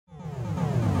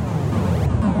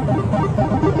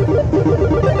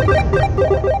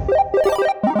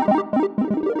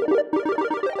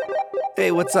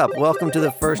what's up? Welcome to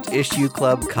the First Issue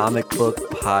Club comic book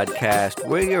podcast.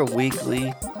 We're your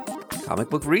weekly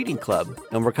comic book reading club,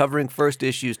 and we're covering first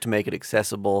issues to make it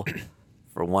accessible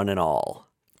for one and all.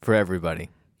 For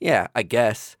everybody. Yeah, I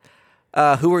guess.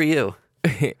 Who are you?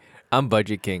 I'm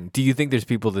Budget King. Do you think there's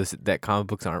people that comic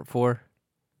books aren't for?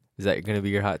 Is that going to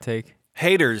be your hot take?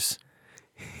 Haters.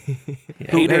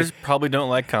 Haters probably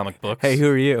don't like comic books. Hey, who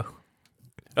are you?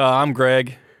 I'm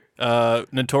Greg,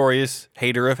 notorious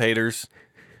hater of haters.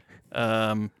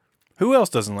 Who else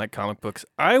doesn't like comic books?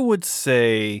 I would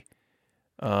say,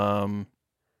 Who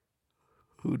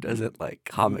doesn't like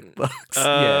comic books?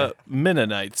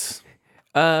 Mennonites.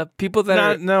 People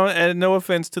that No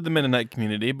offense to the Mennonite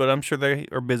community, but I'm sure they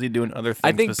are busy doing other things.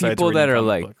 I think besides people that reading are comic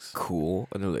like books. cool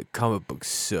and they're like comic books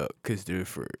suck because they're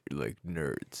for like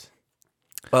nerds.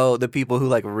 Oh, the people who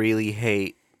like really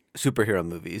hate superhero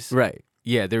movies. Right.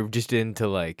 Yeah, they're just into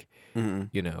like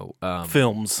Mm-hmm.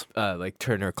 films. like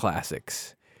Turner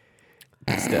Classics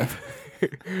and stuff.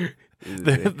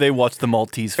 They watch the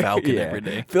Maltese Falcon Yeah. every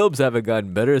day. Films haven't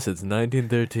gotten better since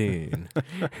 1913.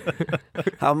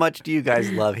 How much do you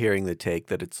guys love hearing the take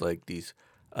that it's like these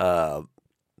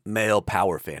male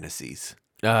power fantasies?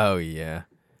 Oh yeah,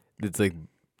 it's like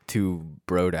too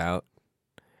broed out.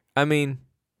 I mean,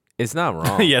 it's not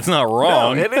wrong. Yeah, it's not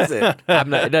wrong. No, it isn't. It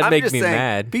doesn't I'm make just me saying,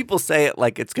 mad. People say it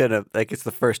like it's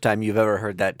the first time you've ever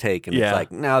heard that take, and Yeah. it's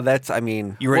like, no, that's. I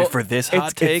mean, You ready Well, for this it's-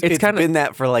 hot take? it's kinda- been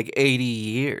that for like 80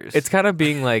 years. It's kind of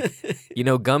being like,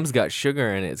 gum's got sugar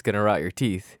in it. It's gonna rot your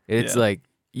teeth. It's Yeah. like,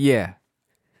 yeah,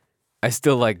 I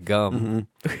still like gum.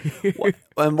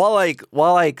 And while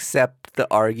I accept the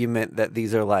argument that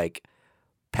these are like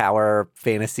power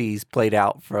fantasies played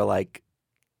out for like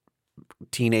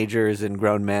teenagers and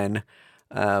grown men,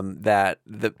 that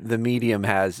the medium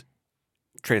has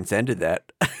transcended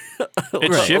that.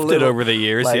 It's shifted over the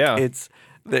years. Like, yeah. it's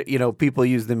that people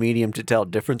use the medium to tell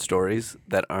different stories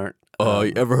that aren't.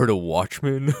 You ever heard of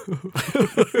Watchmen?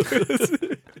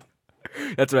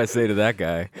 That's what I say to that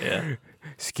guy. Yeah.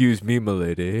 Excuse me,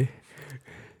 milady.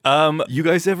 You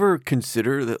guys ever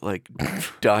consider that like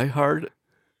Die Hard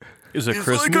Is a is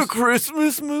Christmas. like a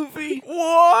Christmas movie?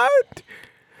 What?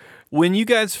 When you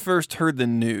guys first heard the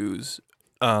news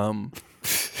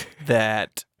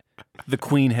that the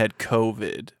Queen had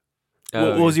COVID,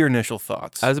 what was your initial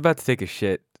thoughts? I was about to take a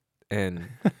shit, and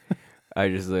I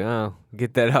just like, oh,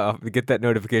 get that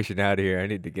notification out of here. I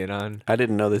need to get on I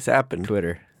didn't know this happened.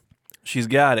 Twitter. She's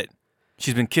got it.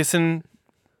 She's been kissing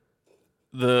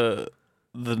the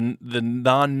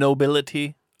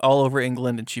non-nobility all over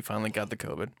England, and she finally got the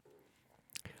COVID.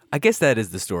 I guess that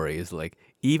is the story. Is like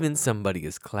even somebody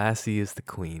as classy as the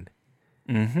Queen,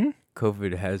 Mm-hmm.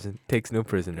 COVID takes no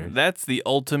prisoners. That's the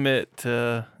ultimate,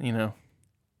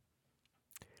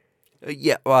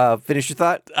 Yeah, finish your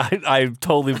thought. I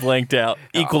totally blanked out.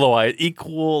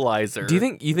 Equalizer. Do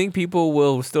you think people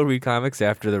will still read comics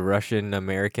after the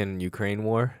Russian-American-Ukraine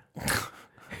war?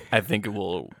 I think it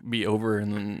will be over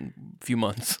in a few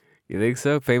months. You think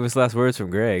so? Famous last words from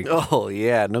Greg. Oh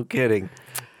yeah, no kidding.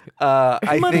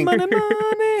 I think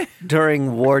money.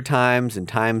 during war times and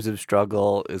times of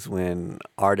struggle is when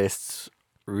artists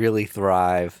really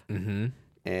thrive, Mm-hmm.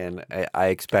 and I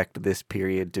expect this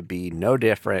period to be no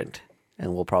different.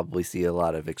 And we'll probably see a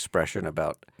lot of expression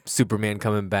about Superman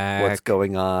coming back, what's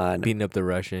going on, beating up the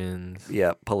Russians.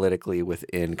 yeah, politically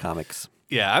within comics.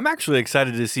 Yeah, I'm actually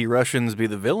excited to see Russians be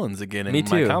the villains again in Me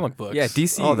too. my comic books. Yeah,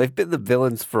 DC. Oh, they've been the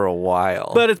villains for a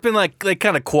while. But it's been like they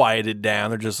kind of quieted down.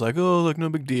 They're just like, oh, look, no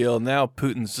big deal. Now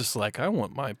Putin's just like, I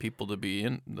want my people to be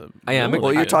in the. I am. villains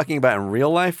well, you're again." talking about in real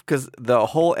life, because the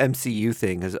whole MCU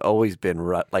thing has always been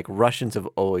like Russians have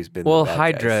always been. Well, the bad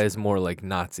Hydra guys. is more like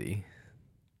Nazi.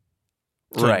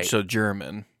 right. So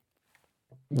German.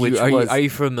 Which are was- you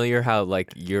familiar how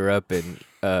like Europe and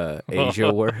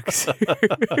Asia works?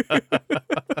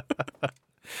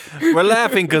 We're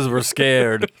laughing because we're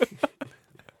scared.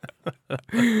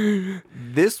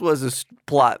 This was a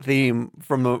plot theme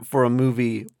for a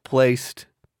movie placed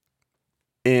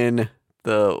in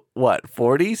the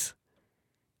 40s?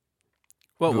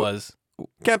 What was?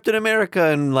 Captain America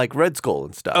and like Red Skull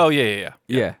and stuff. Oh yeah.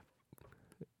 Yeah.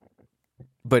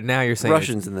 But now you're saying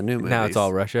Russians in the new movies. now it's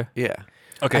all Russia. Yeah.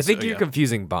 Okay, I think so, you're yeah.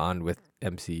 confusing Bond with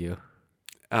MCU.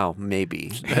 Oh,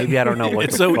 maybe. Maybe I don't know what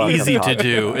It's the so fuck I'm easy to talking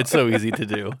do. about. It's so easy to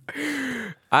do.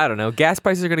 I don't know. Gas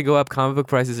prices are going to go up. Comic book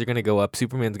prices are going to go up.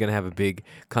 Superman's going to have a big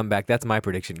comeback. That's my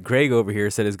prediction. Greg over here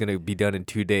said it's going to be done in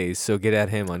 2 days. So get at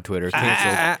him on Twitter.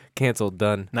 Canceled. Canceled.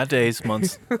 Done. Not days,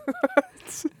 months.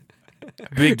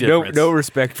 Big difference. No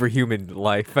respect for human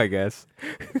life, I guess.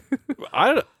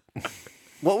 I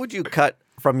What would you cut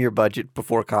from your budget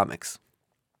before comics?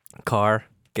 Car.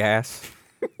 gas,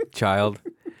 child.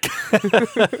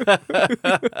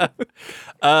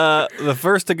 The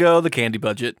first to go, the candy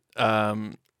budget.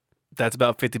 That's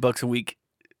about $50 a week.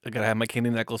 I gotta have my candy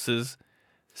necklaces.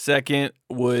 Second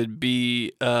would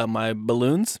be my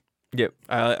balloons. Yep.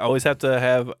 I always have to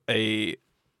have a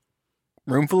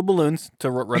room full of balloons to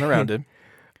run around in.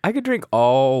 I could drink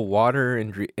all water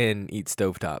and eat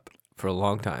stovetop for a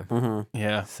long time. Mm-hmm.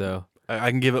 Yeah, So I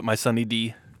can give up my Sunny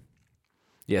D.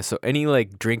 yeah. So any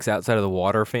like drinks outside of the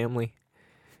water family.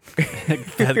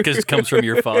 That just comes from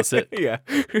your faucet. Yeah.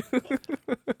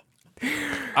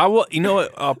 I will. You know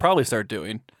what? I'll probably start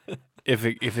doing if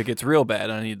it gets real bad.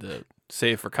 I need to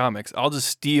save for comics. I'll just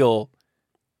steal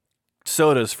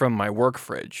sodas from my work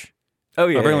fridge. Oh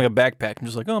yeah. I'll bring yeah. like a backpack. I'm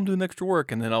just like, oh, I'm doing extra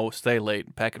work, and then I'll stay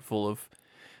late, pack it full of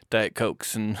Diet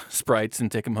Cokes and Sprites,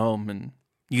 and take them home and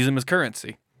use them as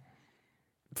currency.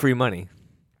 Free money.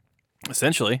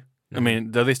 Essentially, I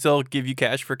mean, do they still give you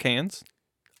cash for cans?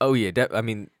 Oh yeah. I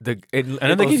mean I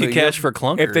know they Oh, give so you cash you're- for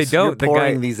clunkers. if they You're don't, the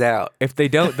pouring guy. these out. If they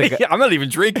don't, the guy, Yeah, I'm not even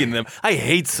drinking them. I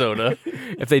hate soda.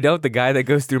 if they don't, the guy that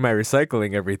goes through my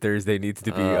recycling every Thursday needs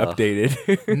to be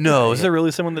updated. No, is there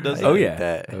really someone that does I that? Oh hate yeah.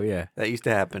 that. Oh yeah. That used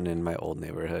to happen in my old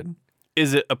neighborhood.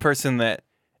 Is it a person that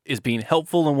is being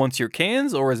helpful and wants your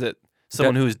cans, or is it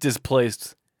someone who is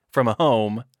displaced from a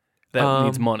home that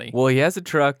needs money? Well, he has a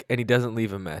truck and he doesn't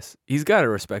leave a mess. He's got a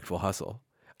respectful hustle.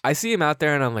 I see him out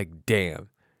there and I'm like, damn,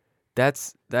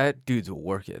 that dude's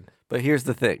working. But here's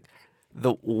the thing.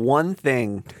 The one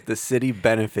thing the city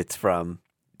benefits from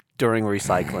during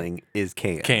recycling is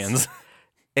cans. Cans.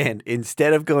 And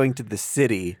instead of going to the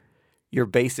city, your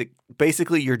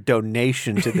basically your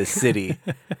donation to the city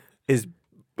is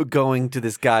going to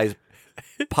this guy's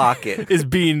pocket Is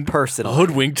being personally.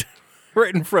 hoodwinked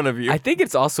right in front of you. I think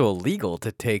it's also illegal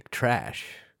to take trash.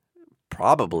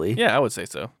 Probably. Yeah, I would say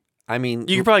so. I mean,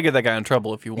 You could probably get that guy in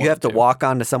trouble if you want. you have to walk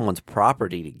onto someone's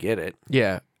property to get it.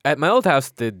 Yeah. At my old house,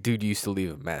 the dude used to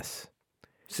leave a mess.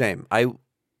 Same.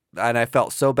 I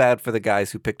felt so bad for the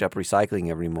guys who picked up recycling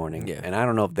every morning. Yeah. And I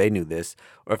don't know if they knew this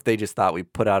or if they just thought we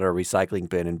put out a recycling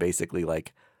bin and basically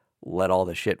like let all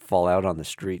the shit fall out on the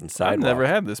street and I've sidewalk. never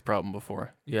had this problem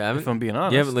before. Yeah. If I'm being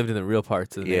honest, You haven't lived in the real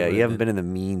parts of the Yeah, you neighborhood haven't been in the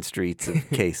mean streets of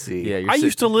KC. Yeah, you're I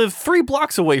used to live 3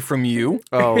 blocks away from you,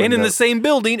 Oh, and in the same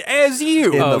building as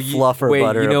you. in Oh, the you- fluffer wait,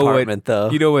 butter you know what- apartment, though.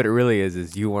 You know what it really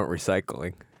is you weren't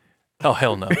recycling. Oh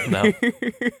hell no, no.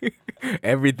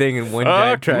 Everything in one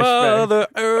giant trash bag. Mother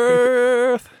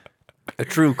Earth. A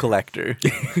true collector.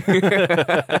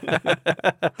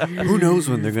 Who knows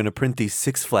when they're going to print these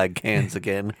Six Flag cans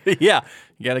again? Yeah,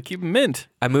 you gotta keep 'em mint.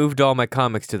 I moved all my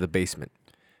comics to the basement.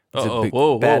 It's a Oh, big-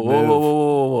 whoa, whoa, bad whoa, whoa, move. whoa,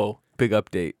 whoa, whoa! Big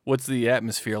update. What's the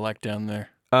atmosphere like down there?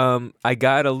 I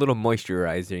got a little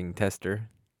moisturizing tester.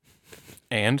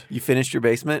 And You finished your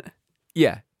basement?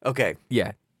 Yeah. Okay.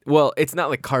 Yeah. Well, it's not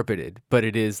like carpeted, but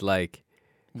it is like,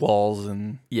 walls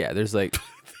and yeah, there's like,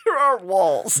 There are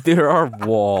walls. there are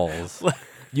walls.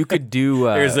 You could do.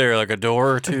 is there like a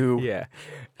door or two? Yeah.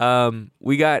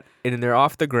 We got, and they're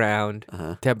off the ground.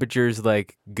 Temperature's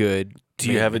like good.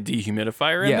 Do you have a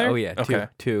dehumidifier in Yeah. there? Oh yeah. Okay.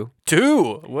 Two.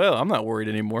 2. Well, I'm not worried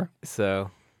anymore.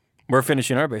 So. We're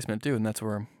finishing our basement too, and that's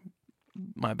where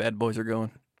my bad boys are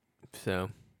going.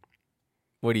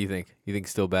 What do you think? You think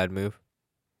still bad move?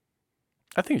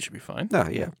 I think it should be fine. No,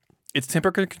 yeah. It's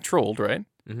temperature controlled, right?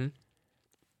 Mm-hmm.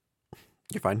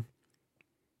 You're fine.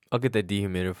 I'll get that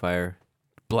dehumidifier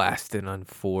blasting on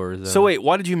 4s. So wait,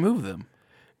 why did you move them?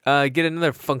 Get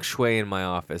another feng shui in my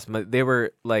office. They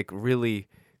were like really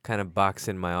kind of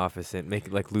boxing my office in,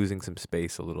 making like losing some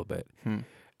space a little bit.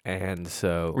 And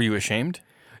so Were you ashamed?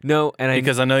 no, and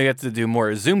Because I know you have to do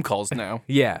more Zoom calls now.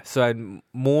 yeah, so I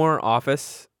more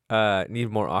office. Need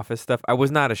more office stuff. I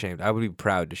was not ashamed. I would be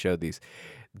proud to show these.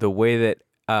 The way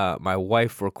that my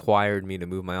wife required me to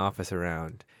move my office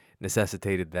around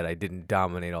necessitated that I didn't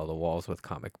dominate all the walls with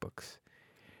comic books.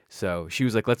 So she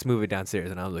was like, let's move it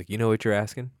downstairs. And I was like, you know what you're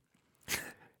asking?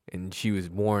 And she was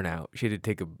worn out. She had to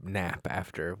take a nap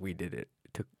after we did it.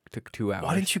 Took 2 hours.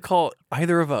 Why didn't you call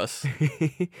either of us?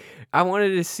 I wanted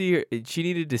to see her. She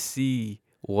needed to see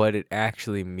what it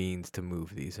actually means to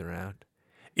move these around.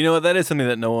 You know what? That is something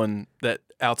that no one that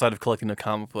outside of collecting the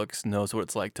comic books knows what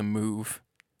it's like to move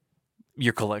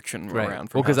your collection around.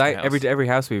 From Well, because house to house. every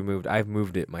house we've moved, I've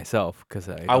moved it myself. Because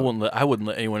I wouldn't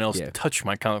let anyone else Yeah. touch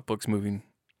my comic books moving.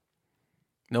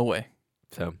 No way.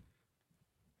 So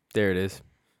there it is.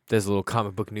 There's a little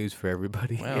comic book news for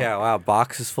everybody. Wow. Yeah, wow.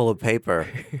 Box is full of paper.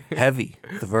 Heavy.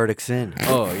 The verdict's in.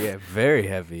 Oh yeah, very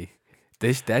heavy.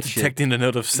 That shit. Detecting the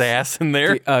note of sass in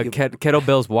there.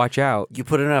 Kettlebells, watch out. You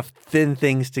put enough thin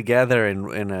things together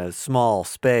in a small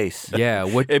space. Yeah,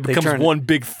 what It becomes turn- one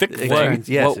big thick it thing. turns-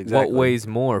 yes, what exactly. weighs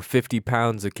more, 50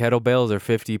 pounds of kettlebells or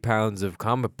 50 pounds of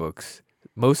comic books?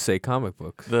 Most say comic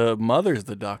books. The mother's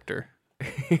the doctor.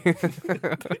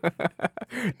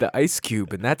 The ice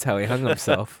cube, and that's how he hung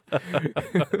himself.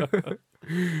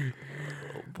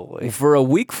 Boy. For a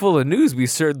week full of news, we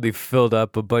certainly filled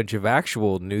up a bunch of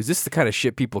actual news. This is the kind of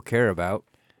shit people care about.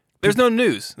 There's no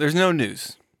news. There's no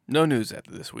news. No news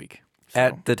after this week. So,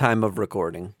 At the time of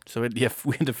recording. we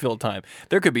had to fill time.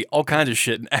 There could be all kinds of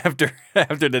shit after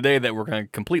today that we're going to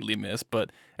completely miss.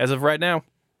 But as of right now,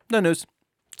 no news.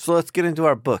 So let's get into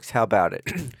our books. How about it?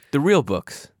 The real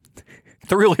books.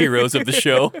 The real heroes of the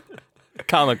show,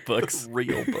 comic books.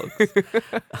 Real books.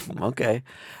 Okay.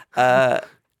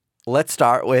 Let's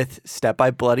start with Step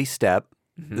by Bloody Step.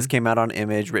 This came out on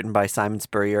Image, written by Simon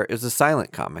Spurrier. It was a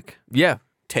silent comic. Yeah.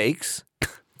 Takes.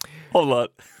 Hold on.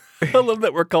 I love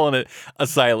that we're calling it a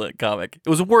silent comic. It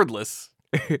was wordless.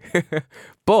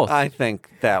 Both. I think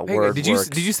that Hang on, word did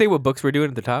works. you say what books we're doing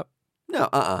at the top? No,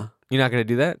 You're not going to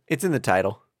do that? It's in the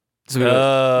title. So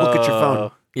Look at your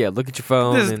phone. yeah, look at your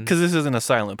phone. Because this isn't a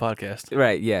silent podcast.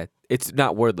 Right, yeah. It's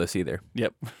not wordless either.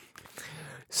 Yep.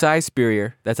 Cy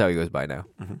Spurrier, that's how he goes by now.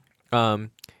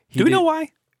 Do we know why?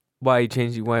 why he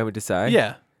changed? Why he went to Cy?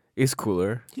 Yeah. It's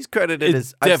cooler. He's credited It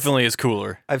as definitely is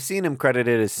cooler. I've seen him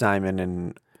credited as Simon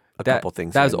in a couple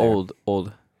things. That was here and there. old.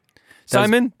 That was-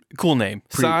 Simon, cool name.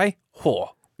 Cy,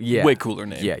 Yeah. way cooler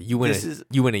name. Yeah, you win This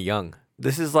you win a young.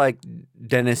 This is like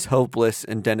Dennis Hopeless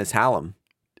and Dennis Hallam.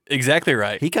 Exactly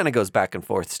right. He kind of goes back and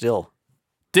forth still.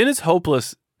 Dennis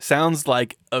Hopeless sounds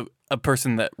like a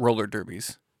person that roller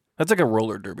derbies. That's like a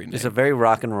roller derby name. It's a very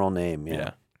rock and roll name. Yeah. yeah.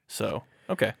 So,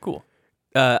 okay, cool.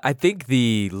 I think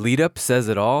the lead up says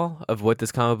it all of what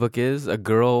this comic book is. A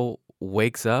girl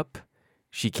wakes up,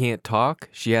 she can't talk,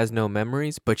 she has no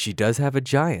memories, but she does have a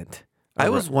giant. I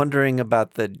was wondering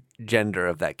about the gender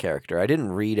of that character. I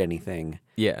didn't read anything,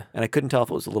 Yeah. and I couldn't tell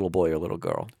if it was a little boy or a little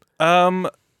girl.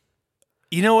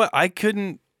 You know what? I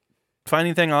couldn't find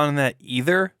anything on that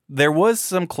either. There was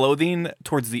some clothing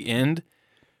towards the end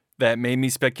that made me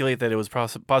speculate that it was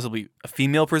possibly a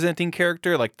female presenting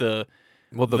character. Like the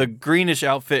greenish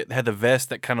outfit had the vest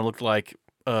that kind of looked like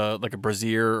a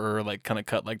brassiere or like kind of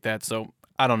cut like that. So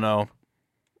I don't know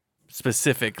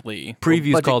specifically.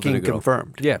 Previews Budget called it King a girl.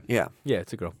 confirmed. Yeah. Yeah. Yeah,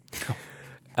 it's a girl.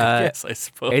 Yes, I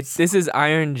suppose. This is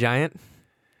Iron Giant,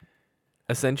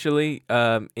 essentially,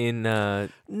 in No,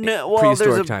 well,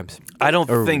 prehistoric times. I don't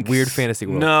or think weird fantasy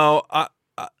world. No,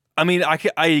 I mean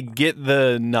I get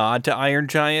the nod to Iron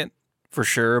Giant for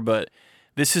sure, but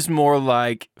this is more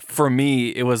like, for me,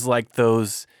 it was like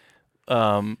those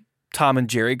Tom and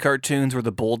Jerry cartoons where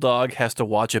the bulldog has to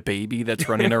watch a baby that's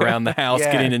running around the house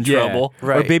Yeah. getting in Yeah. trouble. Or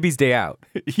Right. Baby's Day Out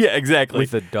Yeah, exactly.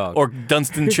 with a dog. Or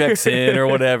Dunstan checks in or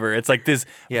whatever. It's like this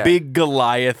Yeah. big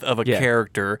Goliath of a Yeah.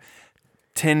 character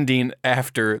tending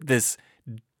after this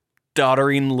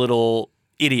doddering little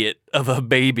idiot of a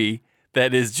baby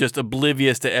that is just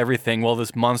oblivious to everything while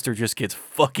this monster just gets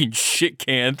fucking shit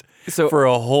canned So- for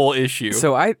a whole issue.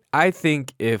 So I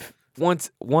think if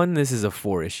this is a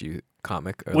 4-issue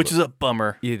comic, or which is a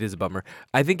bummer. it is a bummer.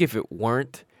 I think if it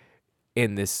weren't,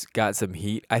 and this got some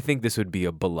heat, I think this would be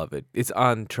a beloved. It's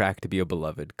on track to be a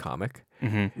beloved comic.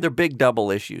 They're big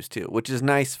double issues too, which is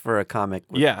nice for a comic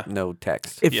with Yeah. no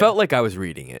text. It Yeah. felt like I was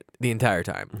reading it the entire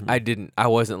time. I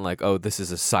wasn't like, oh, this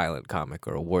is a silent comic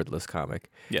or a wordless comic.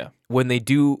 Yeah. When they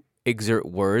do exert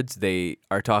words, they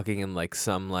are talking in like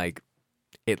some like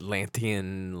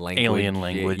Atlantean language. Alien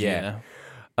language, yeah.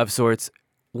 Of sorts.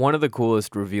 One of the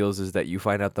coolest reveals is that you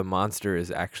find out the monster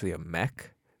is actually a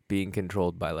mech being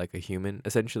controlled by like a human,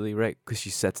 essentially, right? Because she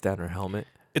sets down her helmet.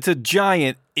 It's a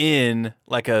giant in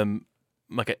like a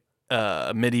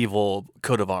medieval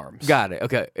coat of arms. Got it.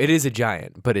 Okay. It is a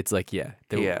giant, but it's like, yeah.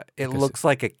 Yeah, it because- looks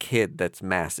like a kid that's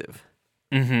massive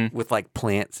Mm-hmm. with like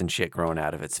plants and shit growing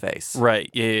out of its face. Right.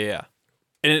 Yeah.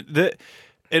 And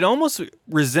it almost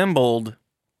resembled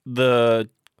the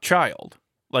child.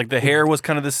 Like the hair was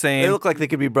kind of the They same. look like they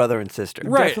could be brother and sister.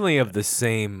 Right. Definitely of the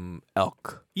same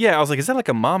elk. Yeah, I was like, is that like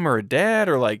a mom or a dad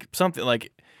or like something?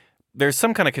 Like there's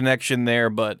some kind of connection there,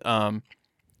 but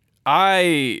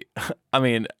I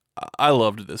mean, I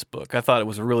loved this book. I thought it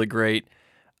was really great.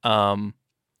 One,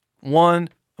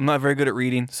 I'm not very good at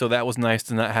reading, so that was nice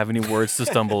to not have any words to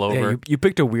stumble over. Yeah, you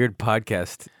picked a weird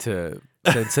podcast to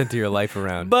center your life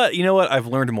around. But you know what? I've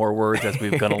learned more words as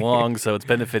we've gone along, so it's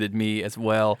benefited me as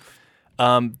well.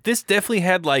 This definitely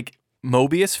had like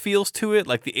Mobius feels to it.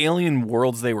 Like the alien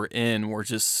worlds they were in were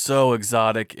just so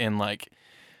exotic and like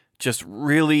just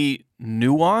really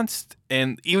nuanced.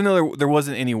 And even though there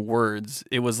wasn't any words,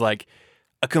 it was like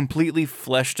a completely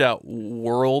fleshed out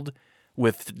world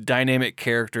with dynamic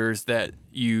characters that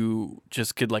you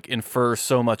just could like infer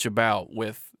so much about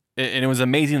with. And it was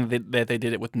amazing that they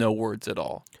did it with no words at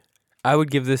all. I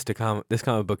would give this comic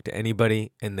book to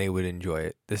anybody, and they would enjoy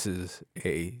it. This is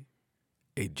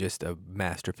just a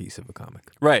masterpiece of a comic.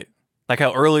 Right. Like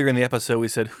how earlier in the episode we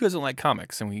said, who doesn't like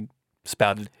comics? And we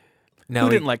spouted, Now who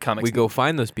didn't like comics? We go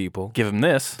find those people, Give them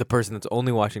this. the person that's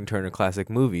only watching Turner Classic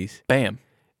Movies, Bam.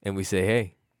 and we say,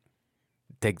 hey,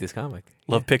 take this comic.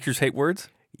 Love pictures, hate words?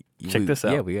 Check this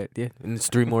out. Yeah, and it's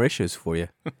 3 more issues for you.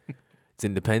 It's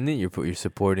independent. You're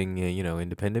supporting,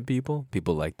 independent people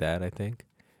like that. I think.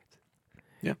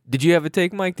 Yeah. Did you have a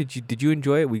take, Mike? Did you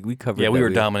enjoy it? We covered. Yeah, we that. were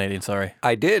dominating. Sorry.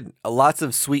 I did. Lots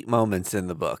of sweet moments in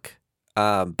the book.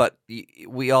 But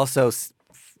we also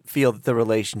feel that the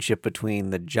relationship between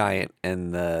the giant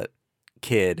and the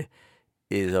kid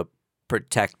is a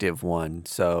protective one.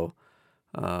 So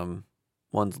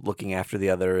one's looking after the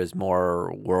other, is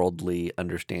more worldly,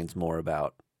 understands more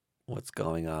about what's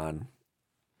going on.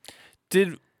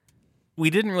 We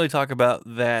didn't really talk about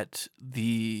that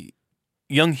the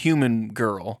young human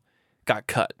girl got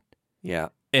cut. Yeah.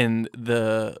 And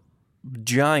the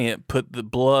giant put the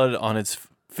blood on his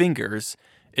fingers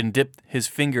and dipped his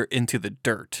finger into the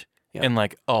dirt. Yeah. And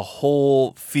like a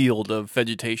whole field of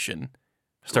vegetation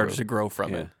started to grow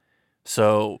from it.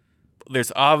 So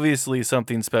there's obviously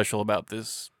something special about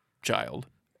this child.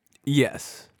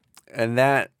 Yes. And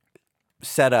that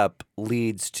setup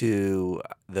leads to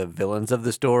the villains of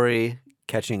the story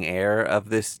catching air of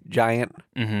this giant.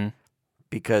 Mm-hmm.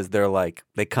 Because they're like,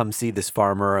 they come see this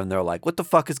farmer and they're like, what the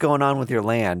fuck is going on with your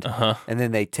land? Uh-huh. And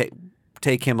then they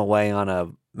take him away on a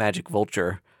magic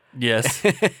vulture. Yes.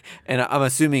 And I'm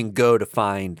assuming go to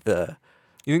find the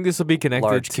You think this will be connected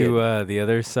large to the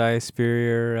other side,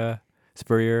 Spurrier?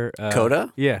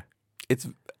 Coda? Yeah. It's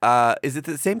is it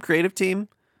the same creative team?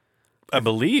 I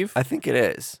believe. I think it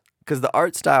is, because the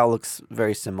art style looks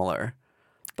very similar,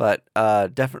 but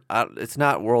it's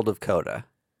not World of Coda.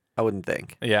 I wouldn't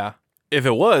think. Yeah. If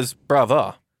it was,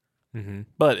 bravo. Mm-hmm.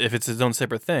 But if it's its own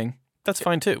separate thing, that's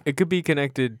fine too. It could be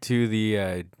connected to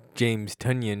the James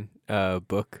Tunyon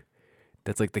book.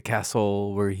 That's like the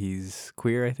castle where he's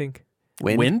queer, I think.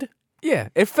 Wind? Yeah,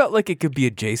 it felt like it could be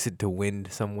adjacent to Wind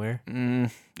somewhere.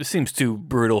 This seems too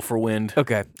brutal for Wind.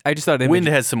 Okay, I just thought Wind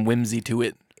has some whimsy to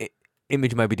it.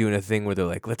 Image might be doing a thing where they're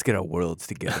like, let's get our worlds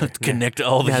together. Let's connect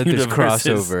all the now that there's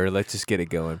universes. crossover, let's just get it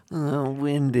going.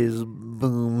 Wind is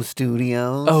Boom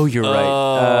Studios. Oh, you're right.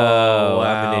 Oh,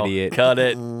 I'm wow. an idiot. Cut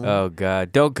it. Oh,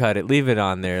 God. Don't cut it. Leave it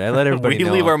on there. I let everybody We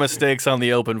know. leave our mistakes on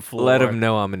the open floor. Let them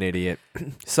know I'm an idiot.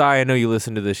 Sorry, I know you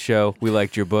listened to this show. We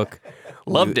liked your book.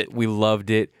 Loved it. We loved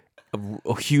it.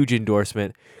 A huge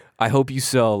endorsement. I hope you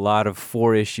sell a lot of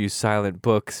 4-issue silent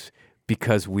books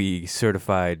because we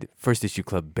certified First Issue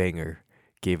Club Banger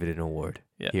gave it an award.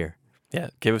 Yeah. Here. Yeah,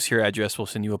 give us your address. We'll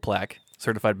send you a plaque.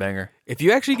 Certified banger. If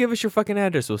you actually give us your fucking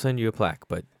address, we'll send you a plaque.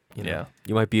 But Yeah.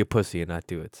 you might be a pussy and not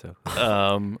do it. So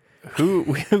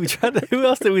Who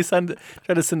else did we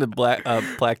try to send a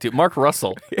plaque to? Mark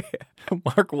Russell.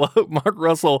 Mark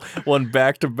Russell won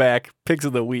back-to-back picks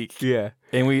of the week. yeah.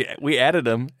 And we added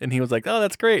him, and he was like, "Oh,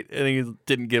 that's great," and he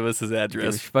didn't give us his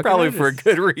address, us your fucking probably for a address.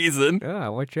 good reason. Oh, I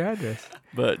want your address.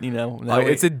 But now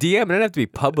It's a DM. It doesn't have to be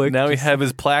public. now we Just- have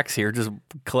his plaques here, just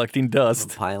collecting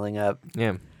dust. Piling up.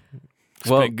 Yeah.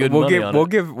 Spent good money on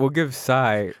it. We'll give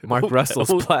Cy Mark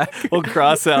Russell's plaque. We'll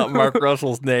cross out Mark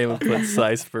Russell's name and put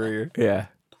Cy Spurrier. Yeah.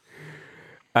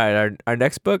 All right, our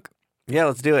next book, Yeah,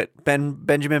 let's do it.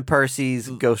 Benjamin Percy's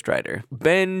Ghost Rider.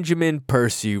 Benjamin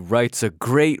Percy writes a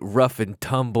great rough and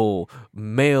tumble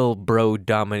male bro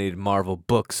dominated Marvel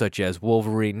book such as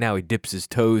Wolverine. Now he dips his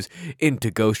toes into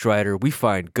Ghost Rider. We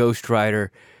find Ghost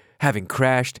Rider having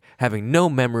crashed, having no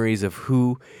memories of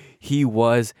who he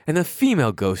was, and the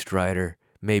female Ghost Rider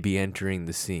may be entering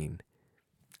the scene.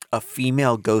 A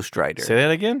female Ghost Rider. Say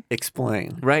that again.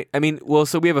 Explain. Right? I mean, well,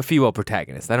 so we have a female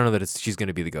protagonist. I don't know that she's going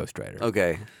to be the Ghost Rider.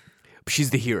 Okay. She's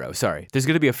the hero. Sorry. There's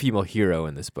going to be a female hero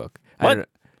in this book. I don't-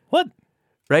 What?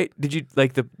 Right? Did you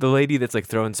like the lady that's like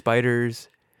throwing spiders?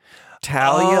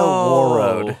 Talia Oh.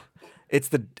 Warroad.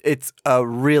 It's a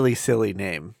really silly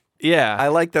name. Yeah. I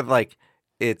like that. Like,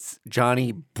 it's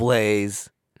Johnny Blaze.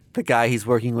 The guy he's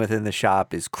working with in the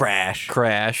shop is Crash.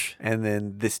 Crash. And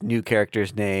then this new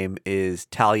character's name is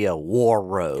Talia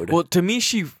Warroad. Well, to me,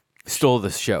 she stole the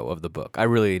show of the book. I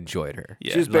really enjoyed her.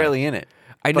 Yeah. she was barely in it.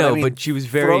 I know, but she was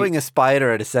very. Throwing a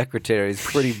spider at a secretary is a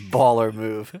pretty baller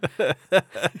move.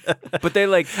 But they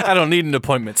like. I don't need an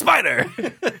appointment. Spider.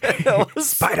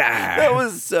 Spider. That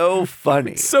was so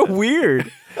funny. So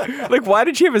weird. Like, why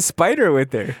did she have a spider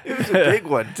with her? It was a big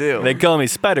one too. They call me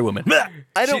Spider Woman.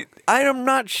 I'm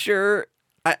not sure.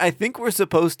 I think we're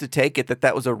supposed to take it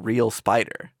that was a real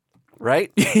spider,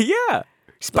 right? Yeah.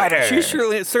 Spider. She's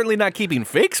certainly not keeping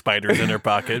fake spiders in her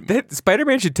pocket. That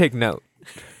Spider-Man should take note.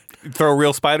 Throw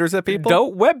real spiders at people?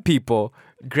 Don't web people.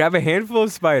 Grab a handful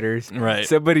of spiders. Right.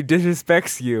 Somebody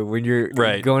disrespects you when you're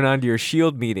Right. going on to your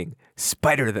shield meeting.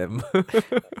 Spider them.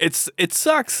 It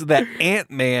sucks that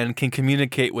Ant-Man can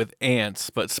communicate with ants,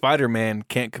 but Spider-Man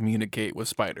can't communicate with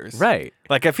spiders. Right.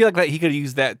 Like, I feel like that he could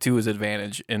use that to his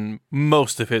advantage in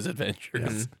most of his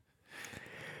adventures.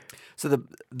 So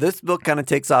this book kind of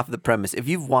takes off the premise. If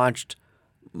you've watched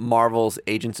Marvel's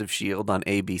Agents of S.H.I.E.L.D. on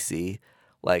ABC,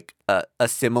 like a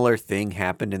similar thing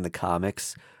happened in the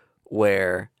comics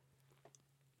where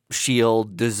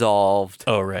S.H.I.E.L.D. dissolved.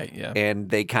 Oh, right, yeah.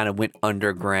 And they kind of went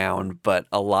underground, but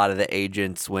a lot of the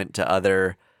agents went to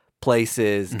other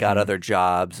places, got other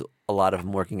jobs, a lot of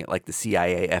them working at like the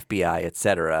CIA, FBI,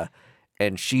 etc.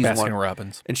 And she's Baskin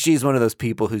Robbins. And she's one of those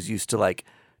people who's used to like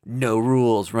no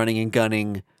rules, running and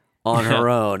gunning on her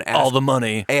own. All the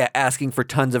money. Asking for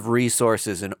tons of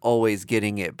resources and always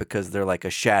getting it because they're like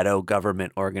a shadow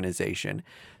government organization.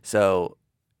 So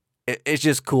it's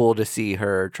just cool to see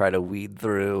her try to weed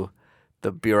through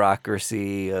the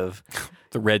bureaucracy of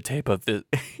The red tape of the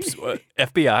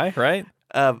FBI, right?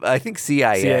 I think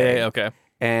CIA. CIA, okay.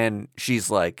 And she's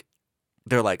like,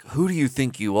 they're like, who do you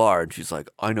think you are? And she's like,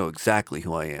 I know exactly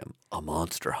who I am. A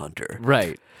monster hunter.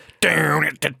 Right.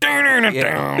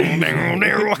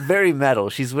 Very metal.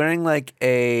 She's wearing like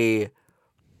a,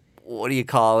 what do you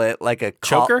call it? Like a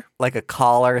choker? Like a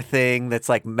collar thing that's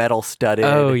like metal studded.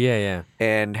 Oh, yeah.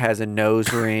 And has a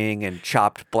nose ring and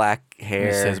chopped black hair.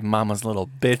 It says mama's little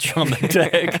bitch on the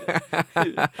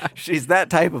tag. She's that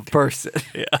type of person.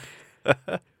 Yeah.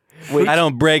 I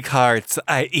don't break hearts.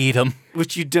 I eat them.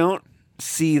 Which you don't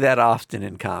see that often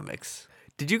in comics.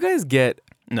 Did you guys get...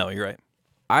 No, you're right.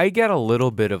 I get a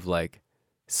little bit of like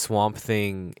Swamp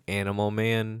Thing, Animal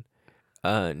Man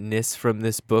ness from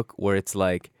this book where it's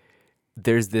like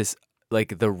there's this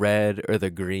like the red or the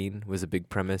green was a big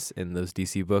premise in those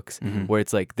DC books where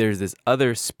it's like there's this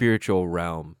other spiritual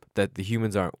realm that the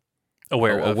humans aren't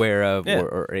aware of Yeah.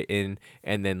 or in,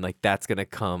 and then like that's gonna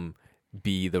come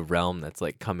be the realm that's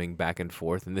like coming back and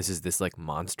forth, and this is this like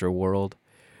monster world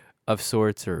of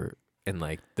sorts, or and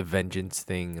like the vengeance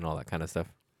thing and all that kind of stuff.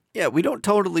 Yeah, we don't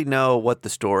totally know what the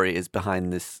story is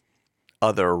behind this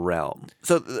other realm.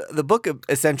 So the book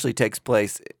essentially takes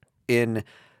place in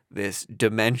this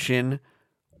dimension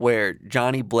where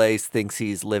Johnny Blaze thinks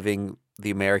he's living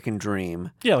the American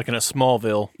dream. Yeah, like in a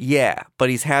Smallville. Yeah, but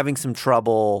he's having some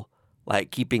trouble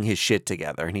like keeping his shit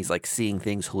together, and he's like seeing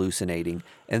things hallucinating.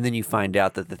 And then you find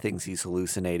out that the things he's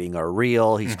hallucinating are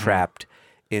real. He's trapped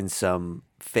in some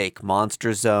fake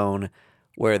monster zone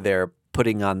where they're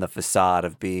putting on the facade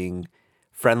of being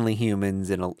friendly humans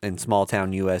in small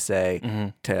town USA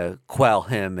to quell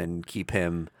him and keep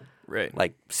him Right.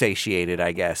 like satiated,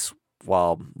 I guess,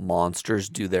 while monsters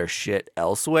do their shit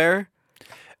elsewhere.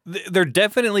 They're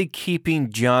definitely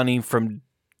keeping Johnny from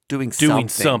Doing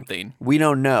something. We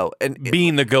don't know. And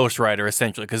Being the Ghost Rider,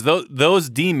 essentially. Because those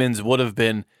demons would have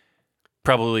been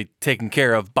probably taken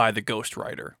care of by the Ghost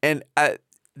Rider. And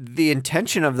the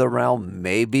intention of the realm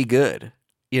may be good.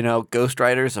 You know, Ghost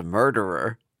Rider's a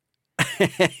murderer.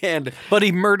 But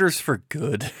he murders for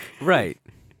good. Right.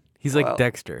 He's like Well,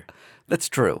 Dexter. That's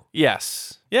true.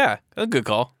 Yes. Yeah, a good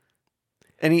call.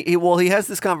 And he has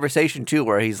this conversation too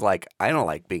where he's like, I don't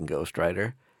like being Ghost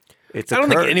Rider. It's a I don't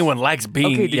curse. think anyone likes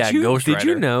being Ghost Rider. Did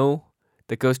you know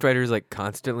that Ghost Rider is like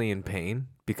constantly in pain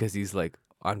because he's like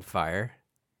on fire?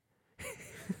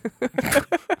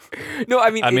 No, I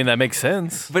mean, that makes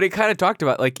sense. but it kind of talked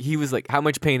about like he was like how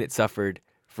much pain it suffered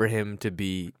for him to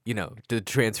be, you know, the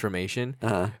transformation.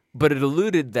 But it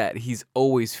alluded that he's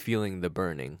always feeling the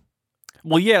burning.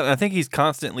 Well, yeah, I think he's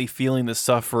constantly feeling the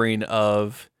suffering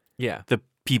of Yeah. the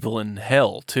people in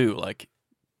hell, too. Like,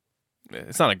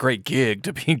 it's not a great gig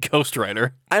to be Ghost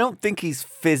Rider. I don't think he's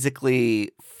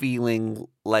physically feeling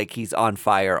like he's on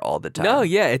fire all the time. No,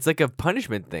 yeah, it's like a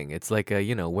punishment thing. It's like a,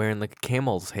 you know, wearing like a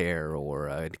camel's hair or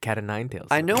a cat of nine tails.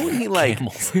 I know when he like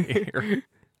Camel's hair.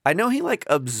 I know he like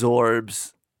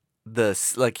absorbs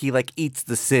he like eats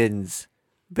the sins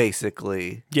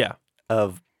basically Yeah,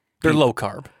 of they're low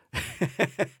carb.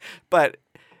 but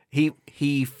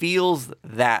he feels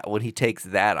that when he takes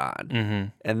that on. Mm-hmm.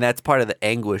 And that's part of the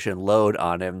anguish and load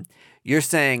on him. You're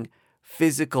saying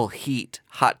physical heat,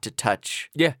 hot to touch.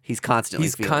 Yeah. He's constantly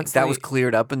He's feeling. That constantly- was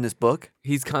cleared up in this book.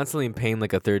 He's constantly in pain,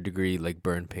 like a 3rd-degree like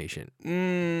burn patient.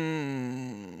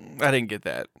 I didn't get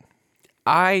that.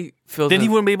 I filled. Then in, he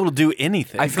wouldn't be able to do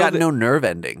anything. I He's got filled no nerve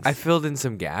endings. I filled in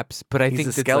some gaps, but I He's think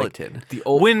a that's, like, skeleton. the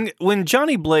old. when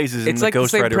Johnny Blaze is in it's the like the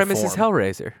Ghost same Rider premise form. as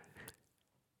Hellraiser.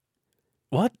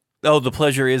 What? Oh, the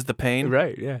pleasure is the pain?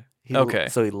 Right. Yeah. Okay.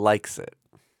 So he likes it.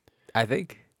 I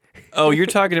think. Oh, you're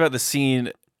talking about the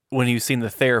scene when he's seen the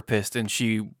therapist and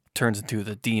she turns into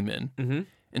the demon. Mm-hmm.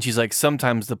 And she's like,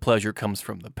 sometimes the pleasure comes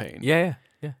from the pain. Yeah. Yeah.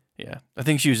 Yeah. Yeah. I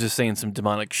think she was just saying some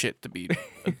demonic shit to be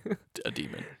a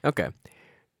demon. Okay.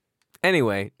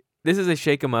 Anyway, this is a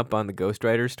shake 'em up on the Ghost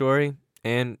Rider story,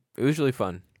 and it was really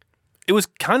fun. It was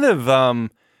kind of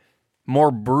more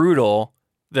brutal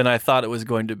than I thought it was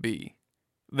going to be.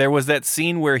 There was that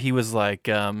scene where he was like,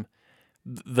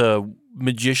 the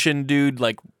magician dude,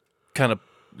 like, kind of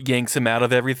yanks him out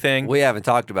of everything. We haven't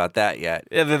talked about that yet.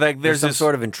 Yeah, There's some this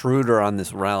sort of intruder on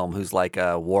this realm who's like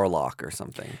a warlock or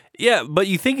something. Yeah, but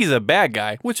you think he's a bad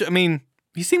guy, which, I mean,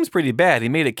 he seems pretty bad. He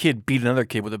made a kid beat another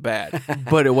kid with a bat.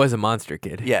 But it was a monster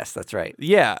kid. Yes, that's right.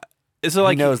 Yeah. So,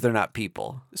 like, he knows they're not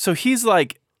people. so he's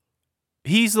like,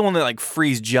 he's the one that, like,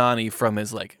 frees Johnny from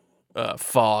his, like,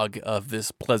 fog of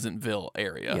this Pleasantville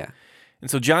area. Yeah. And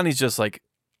so Johnny's just like,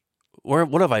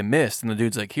 what have I missed? And the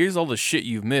dude's like, here's all the shit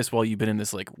you've missed while you've been in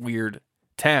this, like, weird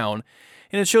town.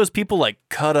 And it shows people, like,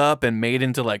 cut up and made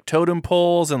into, like, totem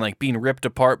poles and, like, being ripped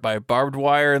apart by barbed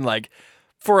wire. And, like,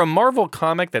 for a Marvel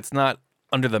comic that's not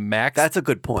under the Max That's a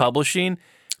good point. publishing,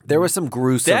 There was some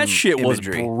gruesome that shit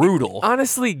imagery. was brutal.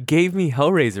 Honestly, gave me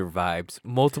Hellraiser vibes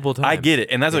multiple times. I get it.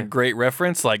 And that's Yeah. a great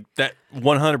reference. Like, that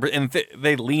 100%. And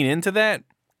they lean into that.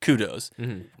 Kudos.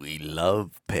 We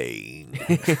love pain.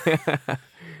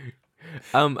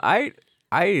 I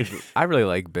really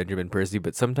like Benjamin Percy,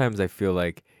 but sometimes I feel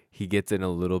like he gets in a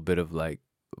little bit of like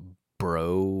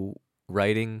bro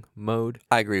writing mode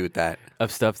I agree with that.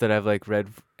 of stuff that I've like read,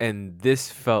 and this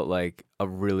felt like a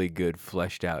really good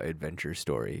fleshed out adventure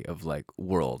story of like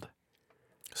world.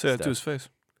 Say that Stuff. to his face.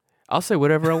 I'll say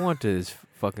whatever I want to his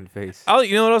fucking face.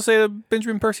 You know what I'll say to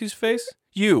Benjamin Percy's face?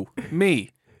 You,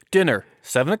 me, dinner,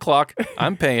 7:00.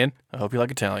 I'm paying. I hope you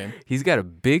like Italian. He's got a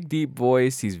big deep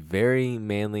voice. He's very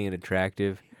manly and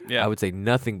attractive. Yeah. I would say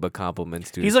nothing but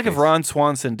compliments to He's his like face. if Ron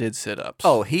Swanson did sit-ups.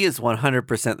 Oh, he is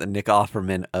 100% the Nick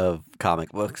Offerman of comic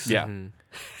books. yeah. Mhm.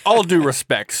 All due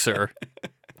respect, sir.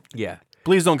 Yeah.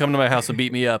 Please don't come to my house and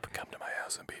beat me up. Come to my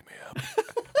house and beat me up.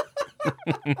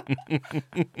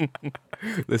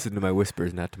 Listen to my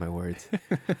whispers, not to my words.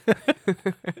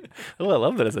 Oh, I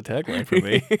love that as a tagline for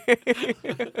me.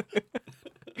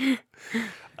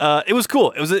 It was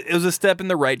cool. It was a step in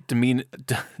the right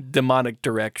demonic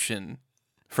direction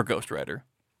for Ghost Rider.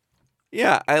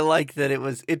 Yeah, I like that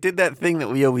it did that thing that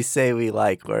we always say we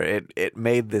like, where it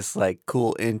made this like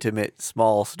cool, intimate,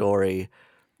 small story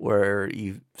where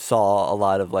you saw a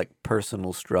lot of like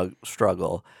personal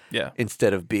struggle Yeah.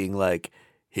 instead of being like,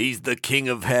 he's the king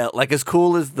of hell. Like as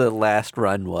cool as the last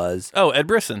run was, Oh, Ed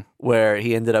Brisson. where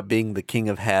he ended up being the king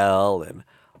of hell and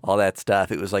all that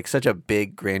stuff. It was like such a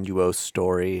big, grandiose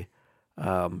story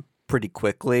pretty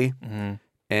quickly. Mm-hmm.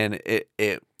 And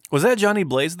it Was that Johnny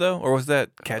Blaze though, or was that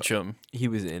Ketchum? He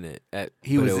was in it.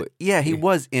 he was he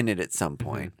was in it at some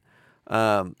point.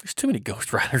 There's too many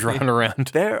Ghost Riders running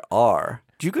around. There are.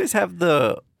 Do you guys have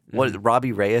the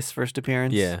Robbie Reyes first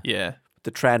appearance? Yeah. Yeah.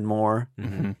 The Trad Moore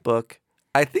Mm-hmm. book.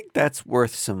 I think that's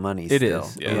worth some money. It still.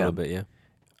 is. Yeah. A little bit, yeah.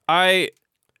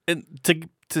 And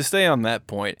to stay on that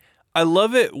point, I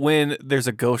love it when there's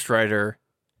a Ghost Rider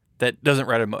that doesn't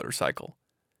ride a motorcycle.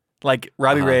 Like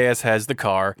Robbie Reyes has the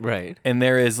car, Right. and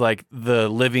there is like the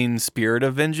living spirit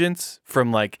of vengeance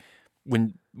from like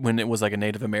when it was like a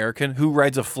Native American who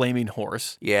rides a flaming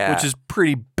horse. Yeah. Which is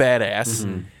pretty badass.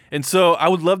 Mm-hmm. And so I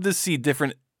would love to see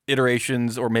different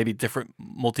iterations or maybe different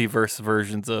multiverse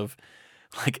versions of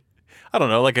like, I don't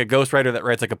know, like a Ghost Rider that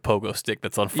rides like a pogo stick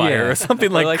that's on fire Yeah. or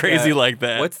something I like crazy that. like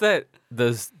that. What's that?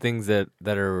 Those things that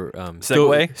are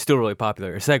Segway? still really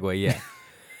popular. Segway, yeah.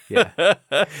 Yeah.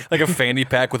 like a fanny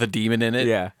pack with a demon in it?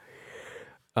 Yeah.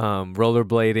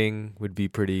 Rollerblading would be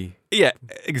pretty Yeah,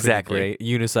 exactly. great.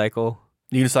 Unicycle.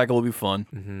 Unicycle would be fun.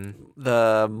 Mm-hmm.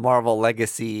 The Marvel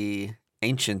Legacy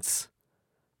Ancients.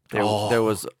 There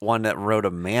was one that rode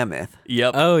a mammoth.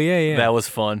 Yep. Oh yeah, yeah. That was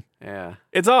fun. Yeah.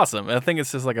 It's awesome. I think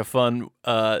it's just like a fun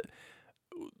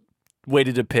way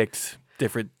to depict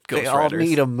different Ghost They all Riders.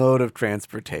 need a mode of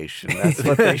transportation. That's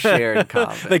what they share in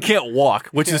common. They can't walk,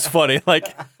 which is funny.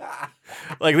 Like,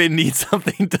 Like they need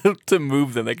something to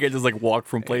move them. They can't just like walk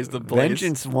from place to place.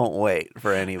 Vengeance won't wait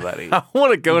for anybody. I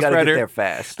want a You Ghost gotta get Rider there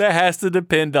fast. that has to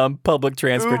depend on public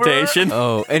transportation.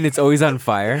 Oh, and it's always on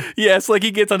fire. Yes, like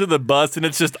he gets onto the bus and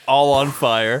it's just all on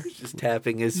fire. Just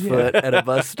tapping his foot at a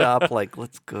bus stop, like,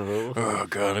 let's go. Oh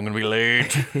god, I'm gonna be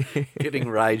late. Getting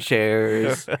ride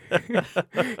shares.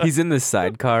 He's in the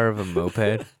sidecar of a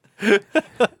moped.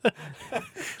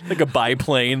 Like a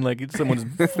biplane, like someone's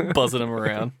buzzing him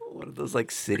around. One of those like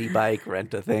city bike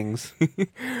renta things.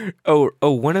 Oh,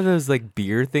 one of those like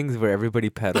beer things where everybody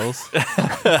pedals.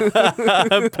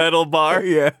 Pedal bar.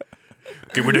 Yeah.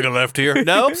 Can we take a left here?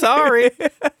 No, sorry.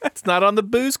 It's not on the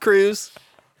booze cruise.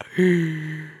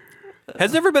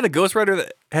 Has there ever been a Ghost Rider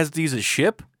that has to use a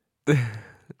ship? That'd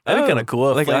be kind of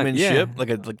cool. A like flaming yeah. ship, like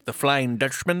the Flying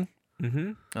Dutchman.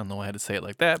 Mm-hmm. I don't know why I had to say it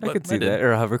like that, I but could see did. that.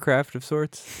 Or a hovercraft of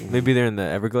sorts. Maybe they're in the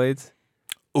Everglades.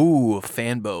 Ooh, a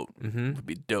fan boat Mm-hmm. would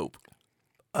be dope.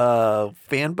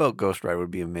 Fan boat Ghost Rider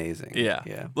would be amazing. Yeah,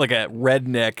 Yeah. like a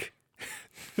redneck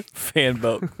fan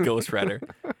boat Ghost Rider.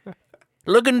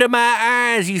 Look into my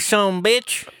eyes, you son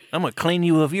bitch. I'm gonna clean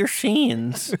you of your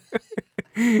sins.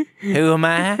 Who am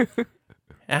I?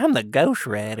 I'm the Ghost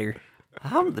Rider.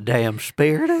 I'm the damn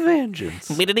spirit of vengeance.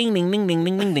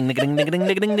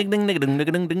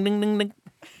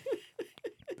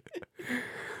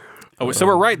 Oh, so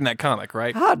we're writing that comic,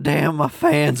 right? God damn, my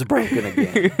fan's broken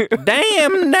again.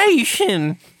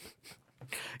 Damnation!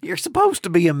 You're supposed to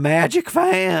be a magic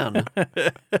fan.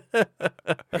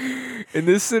 In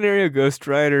this scenario, Ghost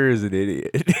Rider is an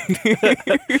idiot.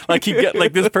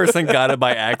 Like this person got it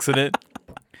by accident.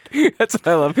 That's what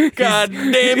I love. God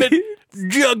damn it!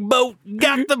 Jugboat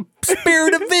got the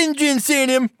spirit of vengeance in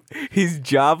him. He's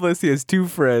jobless. He has 2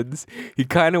 friends. He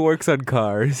kind of works on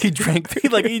cars. He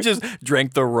just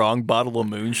drank the wrong bottle of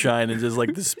moonshine and just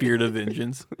like the spirit of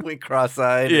vengeance. We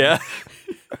cross-eyed. Yeah.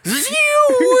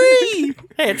 Zee-wee!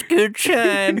 That's good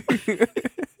shine.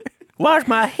 Why's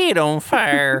my head on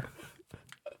fire?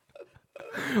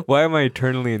 Why am I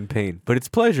eternally in pain? But it's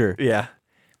pleasure. Yeah.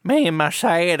 Man, my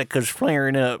sciatica's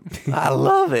flaring up. I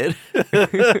love it.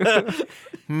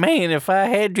 Man, if I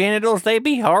had genitals, they'd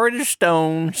be hard as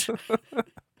stones.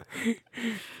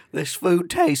 This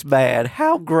food tastes bad.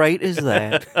 How great is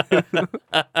that?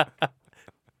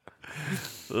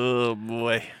 Oh,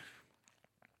 boy.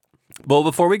 Well,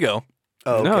 before we go,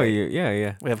 Oh, No, okay.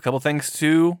 yeah. we have a couple things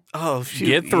to. Oh, shoot.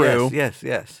 Get through.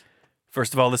 Yes.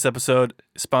 First of all, this episode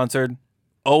is sponsored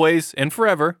always and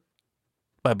forever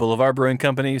by Boulevard Brewing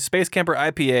Company, Space Camper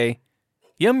IPA.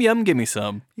 Yum, yum, give me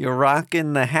some. You're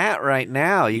rocking the hat right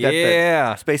now. You got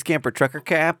Yeah. the Space Camper trucker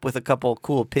cap with a couple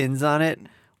cool pins on it.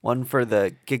 One for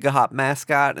the Gigahop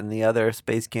mascot and the other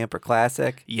Space Camper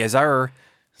Classic. Yes, sir.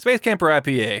 Space Camper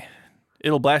IPA.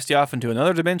 It'll blast you off into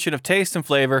another dimension of taste and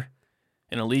flavor,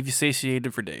 and it'll leave you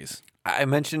satiated for days. I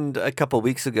mentioned a couple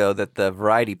weeks ago that the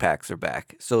variety packs are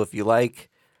back. So if you like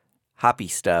hoppy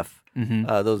stuff,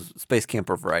 those Space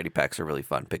Camper variety packs are really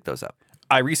fun. Pick those up.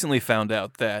 I recently found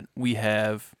out that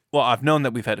I've known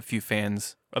that we've had a few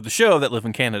fans of the show that live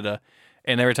in Canada,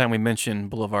 and every time we mention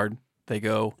Boulevard, they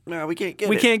go, No, we can't get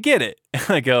we it. can't get it. And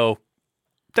I go,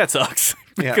 that sucks.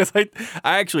 Yeah. Because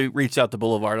I actually reached out to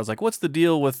Boulevard. I was like, what's the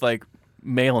deal with like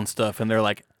mail and stuff? And they're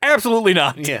like, absolutely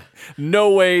not. Yeah.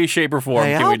 No way, shape, or form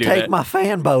Hey, can I'll we do take that. my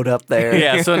fan boat up there.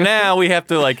 Yeah, so now we have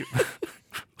to like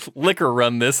liquor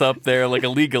run this up there like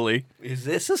illegally. Is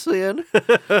this a sin?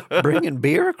 Bringing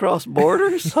beer across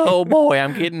borders? Oh boy,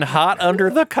 I'm getting hot under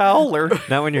the collar.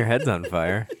 Not when your head's on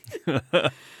fire.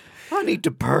 I need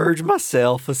to purge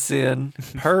myself of sin.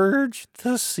 Purge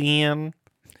the sin.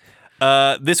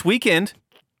 This weekend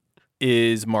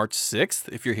is March 6th,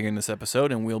 if you're hearing this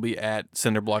episode, and we'll be at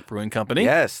Cinderblock Brewing Company.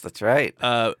 Yes, that's right.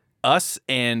 Us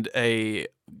and a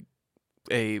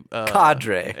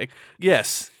Cadre.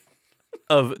 yes,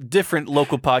 of different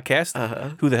local podcasts. Uh-huh.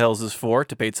 Who the Hell's This For?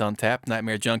 Debates on Tap,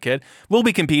 Nightmare Junkhead. We'll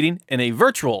be competing in a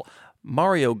virtual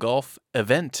Mario Golf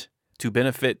event to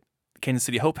benefit Kansas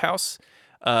City Hope House.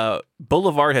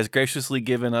 Boulevard has graciously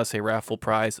given us a raffle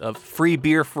prize of free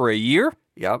beer for a year,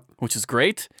 Yep. which is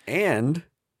great. And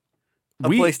a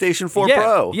We- PlayStation 4 Yeah,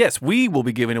 Pro Yes, we will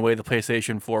be giving away the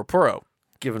PlayStation 4 Pro.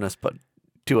 given us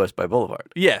to us by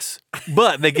Boulevard. Yes,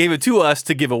 but they gave it to us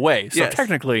to give away. So Yes.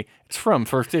 technically, it's from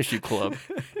First Issue Club.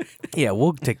 Yeah,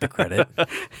 we'll take the credit.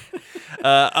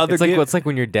 Other It's like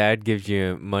when your dad gives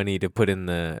you money to put in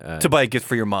the to buy a gift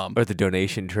for your mom. or the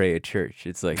donation tray at church.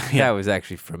 It's like that was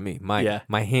actually from me.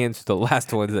 My hands were the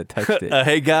last ones that touched it.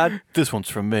 Hey God, this one's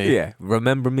from me. Yeah,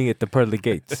 remember me at the pearly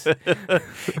gates.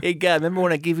 Hey God, remember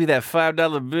when I gave you that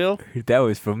 $5 bill? That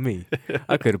was from me.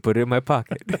 I could have put it in my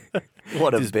pocket.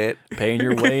 What a Just bit. paying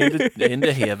your way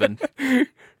into heaven.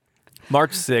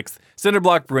 March 6th, Cinder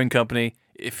Block Brewing Company.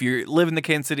 If you live in the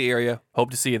Kansas City area, hope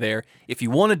to see you there. If you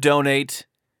want to donate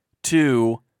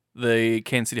to the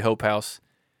Kansas City Hope House,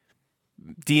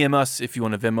 DM us if you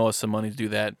want to Venmo us some money to do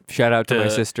that. Shout out to my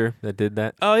To- sister that did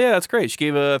that. Oh, yeah, that's great. She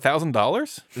gave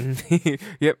 $1,000.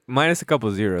 Yep, minus a couple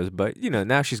zeros, but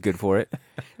now she's good for it.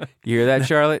 You hear that,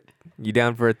 Charlotte? You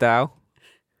down for a thou?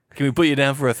 Can we put you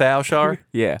down for a thou, Shar?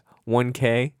 Yeah,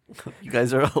 1K. You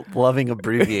guys are loving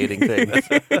abbreviating things.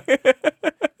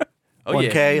 Oh,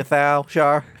 1K, a thou,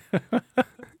 Char.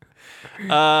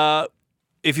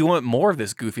 If you want more of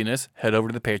this goofiness, head over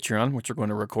to the Patreon, which we're going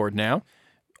to record now.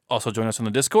 Also, join us on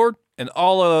the Discord and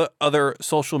all other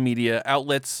social media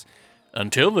outlets.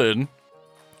 Until then,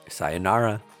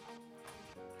 Sayonara.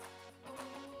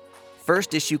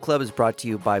 First Issue Club is brought to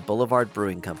you by Boulevard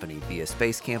Brewing Company via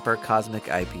Space Camper Cosmic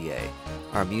IPA.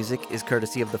 Our music is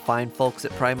courtesy of the fine folks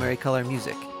at Primary Color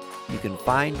Music. You can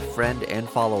find, friend, and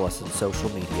follow us on social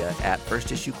media at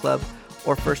First Issue Club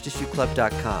or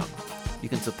firstissueclub.com. You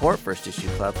can support First Issue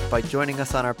Club by joining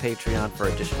us on our Patreon for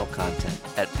additional content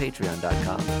at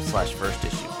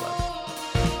patreon.com/firstissue.